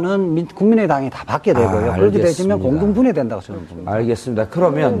심판은 국민의당이 다 받게 되고요. 그렇게 되시면 공동분해된다고 저는 봅니다. 알겠습니다.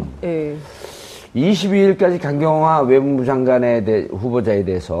 그러면 22일까지 강경화 외무부 장관의 후보자에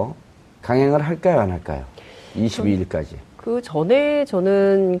대해서 강행을 할까요, 안 할까요? 22일까지. 그 전에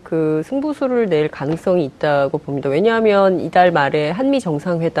저는 그 승부수를 낼 가능성이 있다고 봅니다. 왜냐하면 이달 말에 한미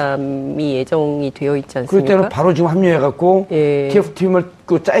정상회담이 예정이 되어 있지 않습니까? 그때는 바로 지금 합류해갖고 TF팀을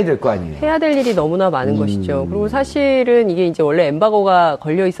짜야 될 거 아니에요? 해야 될 일이 너무나 많은 것이죠. 그리고 사실은 이게 이제 원래 엠바고가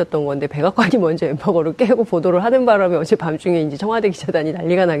걸려 있었던 건데 백악관이 먼저 엠바고를 깨고 보도를 하는 바람에 어제 밤중에 이제 청와대 기자단이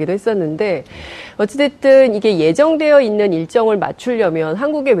난리가 나기도 했었는데 어찌됐든 이게 예정되어 있는 일정을 맞추려면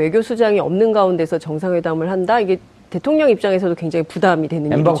한국의 외교수장이 없는 가운데서 정상회담을 한다? 이게 대통령 입장에서도 굉장히 부담이 되는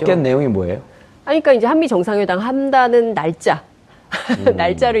일이죠. 엠바고 깬 내용이 뭐예요? 그러니까 이제 한미 정상회담 한다는 날짜,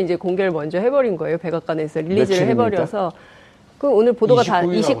 날짜를 이제 공개를 먼저 해버린 거예요. 백악관에서 릴리즈를 해버려서. 그 오늘 보도가 다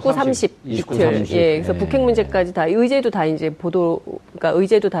 29, 30 이틀. 그래서 북핵 문제까지 다 의제도 다 이제 그러니까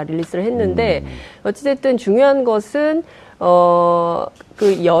의제도 다 릴리스를 했는데 어찌됐든 중요한 것은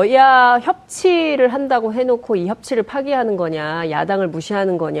그 여야 협치를 한다고 해놓고 이 협치를 파기하는 거냐, 야당을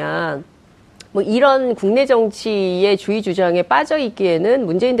무시하는 거냐. 뭐 이런 국내 정치의 주의 주장에 빠져 있기에는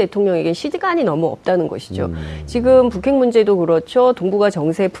문재인 대통령에게 시간이 너무 없다는 것이죠. 지금 북핵 문제도 그렇죠. 동북아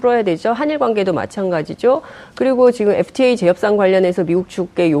정세 풀어야 되죠. 한일 관계도 마찬가지죠. 그리고 지금 FTA 재협상 관련해서 미국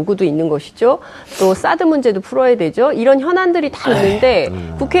측의 요구도 있는 것이죠. 또 사드 문제도 풀어야 되죠. 이런 현안들이 다 있는데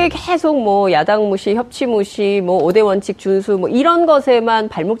국회에 계속 뭐 야당 무시, 협치 무시, 뭐 5대 원칙 준수 뭐 이런 것에만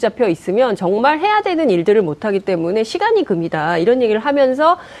발목 잡혀 있으면 정말 해야 되는 일들을 못하기 때문에 시간이 금이다. 이런 얘기를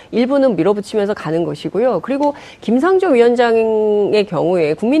하면서 일부는 밀어붙이면 서 가는 것이고요. 그리고 김상조 위원장의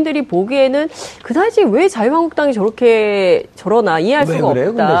경우에 국민들이 보기에는 그다지 왜 자유한국당이 저러나 이해할 수가 없다. 왜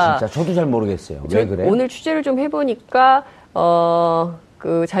그래요? 근데 진짜 저도 잘 모르겠어요. 왜 그래요? 오늘 취재를 좀 해보니까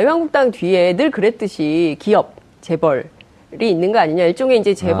그 자유한국당 뒤에 늘 그랬듯이 기업, 재벌 이 있는 거 아니냐. 일종의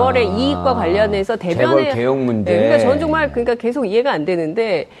이제 재벌의 이익과 관련해서 대변에 재벌 개혁 문제. 그러니까 저는 정말 계속 이해가 안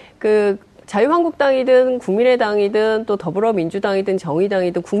되는데 자유한국당이든 국민의당이든 또 더불어민주당이든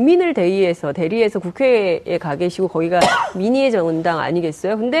정의당이든 국민을 대리해서 국회에 가 계시고 거기가 민의의 정당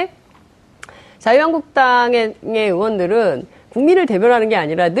아니겠어요? 근데 자유한국당의 의원들은 국민을 대변하는 게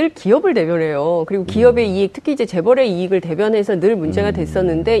아니라 늘 기업을 대변해요. 그리고 기업의 이익, 특히 이제 재벌의 이익을 대변해서 늘 문제가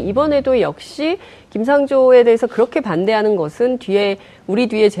됐었는데 이번에도 역시 김상조에 대해서 그렇게 반대하는 것은 우리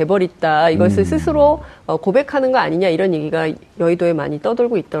뒤에 재벌 있다. 이것을 스스로 고백하는 거 아니냐 이런 얘기가 여의도에 많이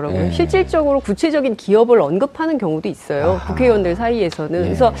떠돌고 있더라고요. 실질적으로 구체적인 기업을 언급하는 경우도 있어요. 국회의원들 사이에서는.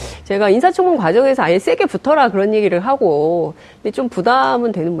 그래서 제가 인사청문 과정에서 아예 세게 붙어라 그런 얘기를 하고 근데 좀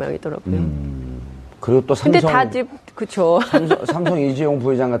부담은 되는 모양이더라고요. 그리고 또 삼성. 근데 그쵸. 삼성 이재용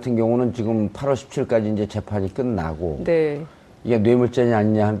부회장 같은 경우는 지금 8월 17일까지 이제 재판이 끝나고. 네. 이게 뇌물죄냐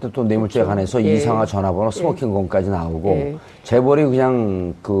아니냐 하는데 또 뇌물죄에 관해서 이상화 전화번호 스모킹건까지 나오고 재벌이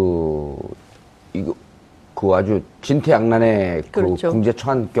그냥 그 아주 진퇴양난의 그 궁제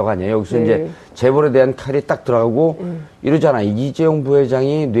초안격 아니에요. 여기서 이제 재벌에 대한 칼이 딱 들어가고 이러잖아요. 이재용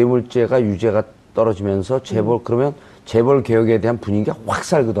부회장이 뇌물죄가 유죄가 떨어지면서 그러면 재벌 개혁에 대한 분위기가 확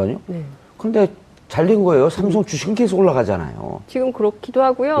살거든요. 그런데 잘 된 거예요. 삼성 주식은 계속 올라가잖아요. 지금 그렇기도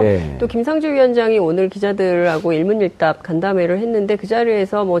하고요. 또 김상조 위원장이 오늘 기자들하고 일문일답 간담회를 했는데 그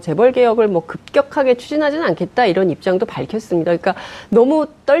자리에서 뭐 재벌 개혁을 뭐 급격하게 추진하지는 않겠다 이런 입장도 밝혔습니다. 그러니까 너무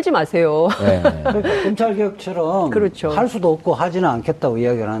떨지 마세요. 그러니까 검찰 개혁처럼 할 수도 없고 하지는 않겠다고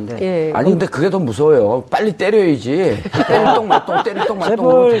이야기를 하는데. 아니 근데 그게 더 무서워요. 빨리 때려야지. 때릴똥 말똥 때릴똥 말똥.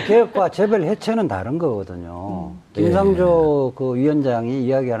 재벌 개혁과 재벌 해체는 다른 거거든요. 김상조 그 위원장이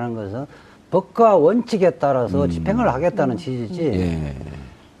이야기하는 것은 법과 원칙에 따라서 집행을 하겠다는 취지지.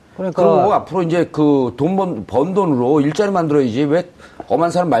 그러니까. 그리고 앞으로 이제 그 번 돈으로 일자리 만들어야지 왜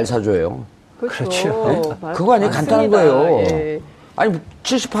엄한 사람 말 사줘요. 그렇죠. 그거 아니에요. 간단한 거예요. 아니,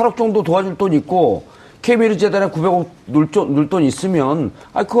 78억 정도 도와줄 돈 있고, KBL 재단에 900억 눌 돈 있으면,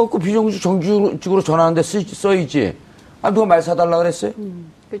 그거 갖고 비정규직 정규직으로 전환하는데 써야지. 누가 말 사달라 그랬어요?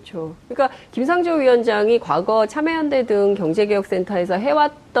 그렇죠. 그러니까 김상조 위원장이 과거 참여연대 등 경제개혁센터에서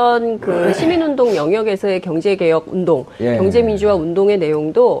해왔던 그 시민운동 영역에서의 경제개혁 운동, 경제민주화 운동의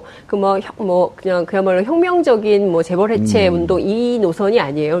내용도 그냥 그야말로 혁명적인 뭐 재벌 해체 운동 이 노선이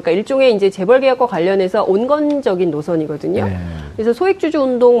아니에요. 그러니까 일종의 이제 재벌 개혁과 관련해서 온건적인 노선이거든요. 그래서 소액주주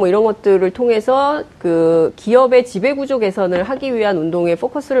운동 뭐 이런 것들을 통해서 그 기업의 지배구조 개선을 하기 위한 운동에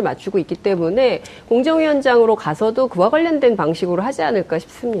포커스를 맞추고 있기 때문에 공정위원장으로 가서도 그와 관련된 방식으로 하지 않을까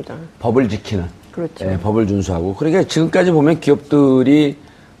싶습니다. 법을 지키는. 그렇죠. 법을 준수하고. 그러니까 지금까지 보면 기업들이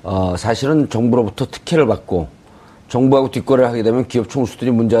사실은 정부로부터 특혜를 받고 정부하고 뒷거래를 하게 되면 기업 총수들이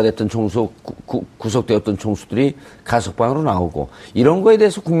문제가 됐던 구속되었던 총수들이 가석방으로 나오고 이런 거에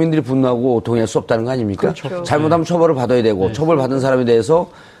대해서 국민들이 분노하고 동의할 수 없다는 거 아닙니까? 그렇죠. 잘못하면 처벌을 받아야 되고 처벌받은 사람에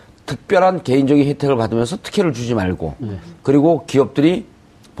대해서 특별한 개인적인 혜택을 받으면서 특혜를 주지 말고 그리고 기업들이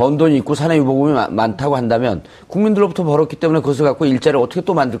번 돈이 있고 산해유보금이 많다고 한다면 국민들로부터 벌었기 때문에 그것을 갖고 일자리를 어떻게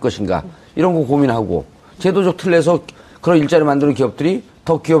또 만들 것인가 이런 거 고민하고 제도적 틀에서 그런 일자리 만드는 기업들이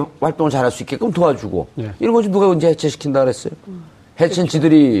더 기업 활동을 잘할 수 있게끔 도와주고 이런 거지 누가 언제 해체시킨다 그랬어요. 해체는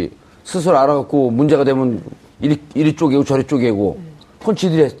지들이 스스로 알아갖고 문제가 되면 이리 쪼개고 저리 쪼개고 그건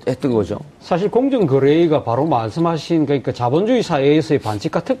지들이 했던 거죠. 사실 공정거래위가 바로 말씀하신 그러니까 자본주의 사회에서의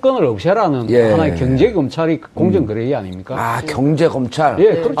반칙과 특권을 없애라는 하나의 경제검찰이 공정거래위 아닙니까? 경제검찰?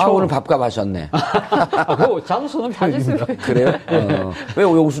 그렇죠. 오늘 밥값 하셨네. 그거 자주 쓰는 표현입니다. 그래요? 왜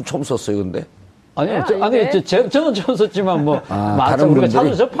여기서 처음 썼어요, 근데? 저는 처음 썼지만 다른 우리가 분들이?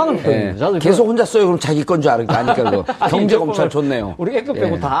 자주 접하는 표현입니다. 계속 혼자 써요. 그럼 자기 건 줄 아니까 그거. 경제검찰 좋네요. 우리 애급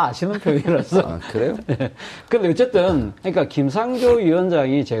빼고 다 아시는 표현이라서. 그래요? 근데 어쨌든, 그러니까 김상조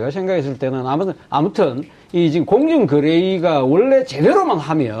위원장이 제가 생각했을 때는 아무튼 이 지금 공정거래위가 원래 제대로만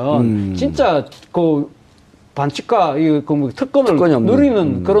하면 진짜 반칙과 특권을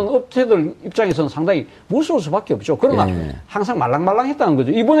누리는 그런 업체들 입장에서는 상당히 무서울 수밖에 없죠. 그러나 항상 말랑말랑했다는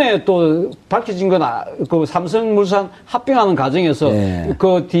거죠. 이번에 또 밝혀진 건 그 삼성물산 합병하는 과정에서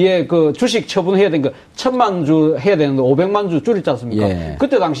그 뒤에 그 주식 처분해야 된 거 1,000만 주 해야 되는데 500만 주 줄였지 않습니까?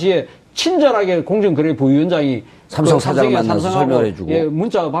 그때 당시에 친절하게 공정거래 부위원장이 삼성 사장을 만나서 설명을 해주고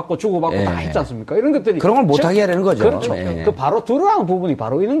문자 받고 주고받고 다 했지 않습니까? 이런 것들이 그런 걸 못하게 하려는 거죠. 그렇죠. 그 바로 들어가는 부분이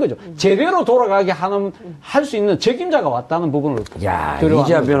바로 있는 거죠. 제대로 돌아가게 할 수 있는 책임자가 왔다는 부분을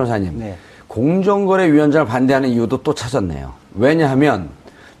이재하 변호사님 공정거래위원장을 반대하는 이유도 또 찾았네요. 왜냐하면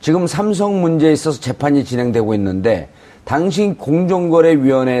지금 삼성 문제에 있어서 재판이 진행되고 있는데 당시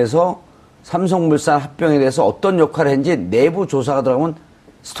공정거래위원회에서 삼성물산 합병에 대해서 어떤 역할을 했는지 내부 조사가 들어가면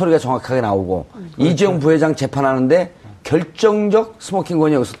스토리가 정확하게 나오고 이재용 부회장 재판하는데 결정적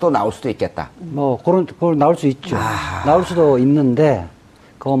스모킹건이 여기서 또 나올 수도 있겠다. 그걸 나올 수 있죠. 나올 수도 있는데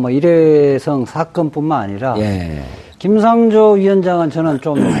그거 일회성 사건뿐만 아니라 김상조 위원장은 저는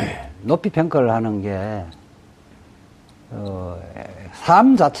좀 높이 평가를 하는 게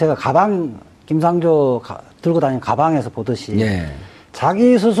삶 자체가 김상조 들고 다니는 가방에서 보듯이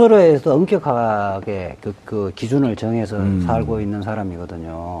자기 스스로에서 엄격하게 그 기준을 정해서 살고 있는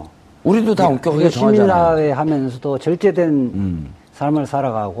사람이거든요. 우리도 다 엄격하게 정하잖아요. 시민사회 하면서도 절제된 삶을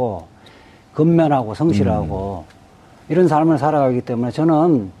살아가고 근면하고 성실하고 이런 삶을 살아가기 때문에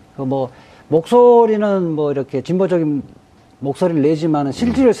저는 목소리는 이렇게 진보적인 목소리를 내지만은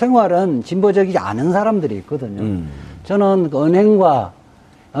실질 생활은 진보적이지 않은 사람들이 있거든요. 저는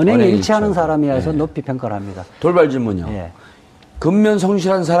은행에 일치하는 사람이어서 높이 평가를 합니다. 돌발 질문이요. 근면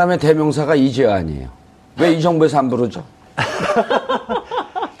성실한 사람의 대명사가 이재하 아니에요. 왜 이 정부에서 안 부르죠?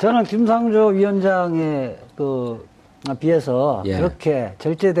 저는 김상조 위원장의 비해서 예. 그렇게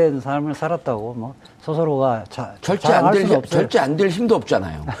절제된 삶을 살았다고 뭐 스스로가 절제 안 될 힘도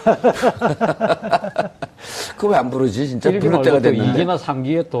없잖아요. 그거 왜 안 부르지? 진짜 부를 때가 됐는데. 2기나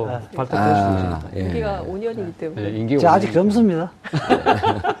 3기에 또 발탁될 수 있습니다. 예. 인기가 5년이기 때문에. 제가 아직 젊습니다.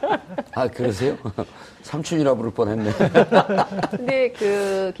 아, 그러세요? 삼촌이라 부를 뻔했네. 근데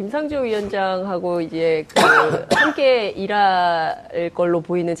그 김상조 위원장하고 이제 그 함께 일할 걸로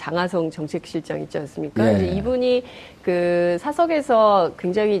보이는 장하성 정책실장 있지 않습니까? 예. 이분이 그 사석에서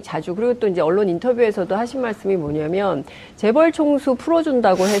굉장히 자주, 그리고 또 이제 언론 인터뷰에서도 하신 말씀이 뭐냐면 재벌 총수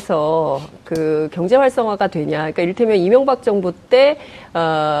풀어준다고 해서 그 경제 활성화가 되냐? 그러니까 이를테면 이명박 정부 때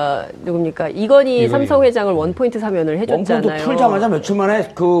누굽니까? 이건희 삼성 회장을 원포인트 사면을 해줬잖아요. 원포인트 풀자마자 며칠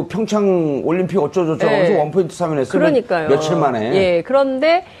만에 그 평창 올림픽 어쩌고저쩌고 하면서 원포인트 사면했어요. 그러니까요. 며칠 만에. 예,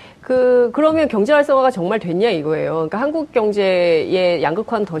 그런데 그러면 경제 활성화가 정말 됐냐 이거예요. 그러니까 한국 경제의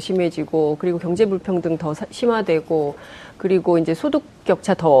양극화는 더 심해지고, 그리고 경제 불평등 더 심화되고, 그리고 이제 소득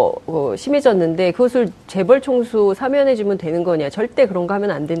격차 더 심해졌는데 그것을 재벌 총수 사면해주면 되는 거냐? 절대 그런 거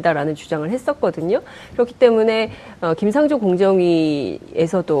하면 안 된다라는 주장을 했었거든요. 그렇기 때문에 김상조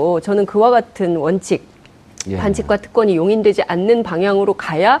공정위에서도 저는 그와 같은 원칙, 예. 반칙과 특권이 용인되지 않는 방향으로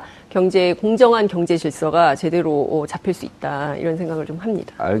가야 공정한 경제 질서가 제대로 잡힐 수 있다, 이런 생각을 좀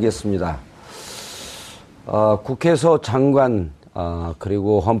합니다. 알겠습니다. 국회에서 장관,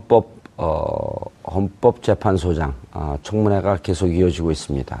 그리고 헌법재판소장, 청문회가 계속 이어지고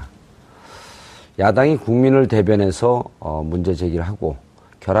있습니다. 야당이 국민을 대변해서 문제 제기를 하고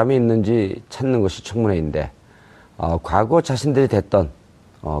결함이 있는지 찾는 것이 청문회인데, 과거 자신들이 됐던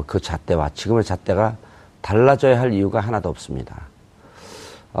그 잣대와 지금의 잣대가 달라져야 할 이유가 하나도 없습니다.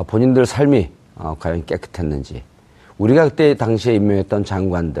 본인들 삶이 과연 깨끗했는지, 우리가 그때 당시에 임명했던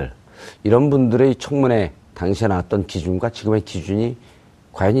장관들, 이런 분들의 청문회 당시에 나왔던 기준과 지금의 기준이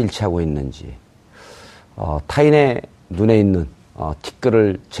과연 일치하고 있는지, 타인의 눈에 있는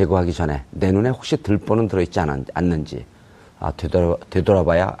티끌을 제거하기 전에 내 눈에 혹시 들보는 들어있지 않는지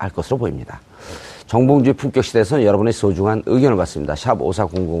되돌아봐야 할 것으로 보입니다. 정봉주의 품격시대에서는 여러분의 소중한 의견을 받습니다. 샵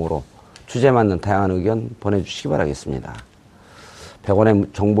 5400으로 주제에 맞는 다양한 의견 보내주시기 바라겠습니다.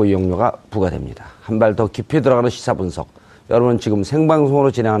 100원의 정보 이용료가 부과됩니다. 한 발 더 깊이 들어가는 시사 분석. 여러분 지금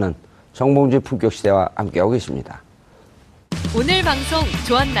생방송으로 진행하는 정봉주의 품격시대와 함께하고 계십니다. 오늘 방송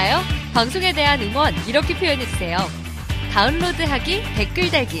좋았나요? 방송에 대한 응원 이렇게 표현해주세요. 다운로드하기,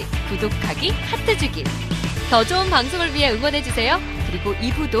 댓글 달기, 구독하기, 하트 주기. 더 좋은 방송을 위해 응원해주세요. 그리고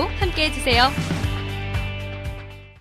 2부도 함께해주세요.